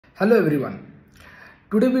Hello everyone.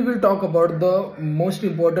 Today we will talk about the most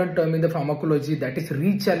important term in the pharmacology, that is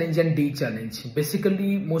Rechallenge and Dechallenge.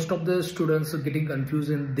 Basically most of the students are getting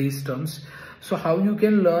confused in these terms. So how you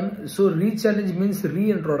can learn? So Rechallenge means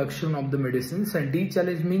reintroduction of the medicines and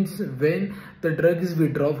Dechallenge means when the drug is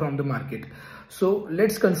withdrawn from the market. So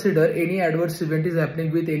let's consider any adverse event is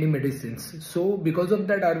happening with any medicines. So because of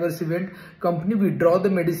that adverse event, company withdraw the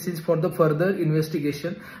medicines for the further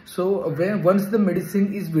investigation. So once the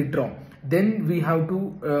medicine is withdrawn, then we have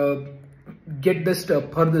to get the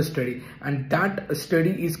further study, and that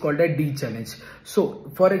study is called a Dechallenge. So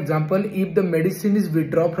for example, if the medicine is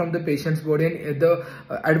withdrawn from the patient's body and the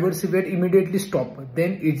adverse event immediately stop,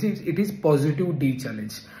 then it is positive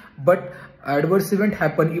Dechallenge. But adverse event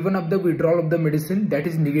happen even after the withdrawal of the medicine, that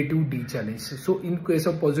is negative Dechallenge. So in case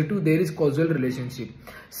of positive, there is causal relationship.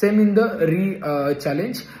 Same in the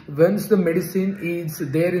Rechallenge. Once the medicine is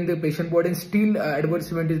there in the patient body and still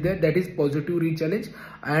adverse event is there, that is positive Rechallenge.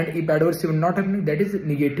 And if adverse event not happening, that is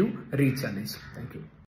negative Rechallenge. Thank you.